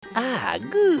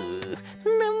आगू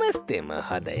नमस्ते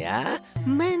महोदया,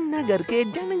 मैं नगर के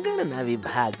जनगणना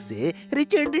विभाग से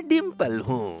रिचर्ड डिम्पल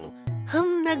हूँ।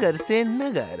 हम नगर से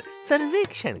नगर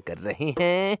सर्वेक्षण कर रहे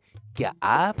हैं। क्या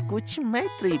आप कुछ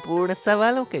मैत्रीपूर्ण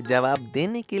सवालों के जवाब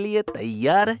देने के लिए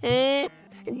तैयार हैं?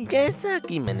 जैसा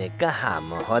कि मैंने कहा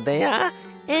महोदया,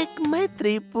 एक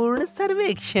मैत्रीपूर्ण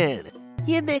सर्वेक्षण,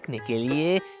 ये देखने के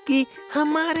लिए कि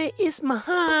हमारे इस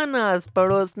महान आस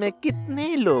पड़ोस में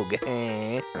कितने लोग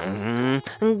हैं।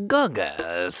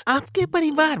 गॉगल्स, आपके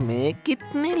परिवार में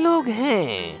कितने लोग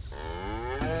हैं?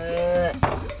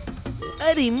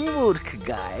 अरे मूर्ख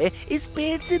गाय, इस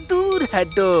पेड़ से दूर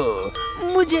हटो।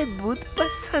 मुझे दूध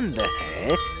पसंद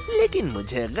है, लेकिन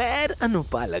मुझे गैर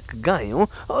अनुपालक गायों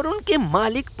और उनके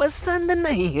मालिक पसंद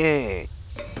नहीं हैं।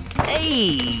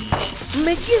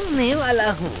 मैं गिरने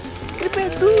वाला हूँ, कृपया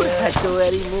दूर हटो।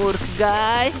 अरे मूर्ख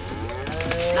गाय।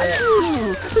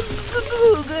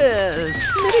 गूगल्स,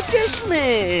 मेरे चश्मे।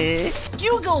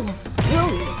 Googles!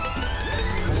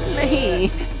 नहीं,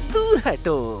 दूर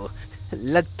हटो।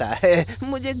 लगता है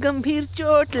मुझे गंभीर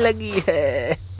चोट लगी है।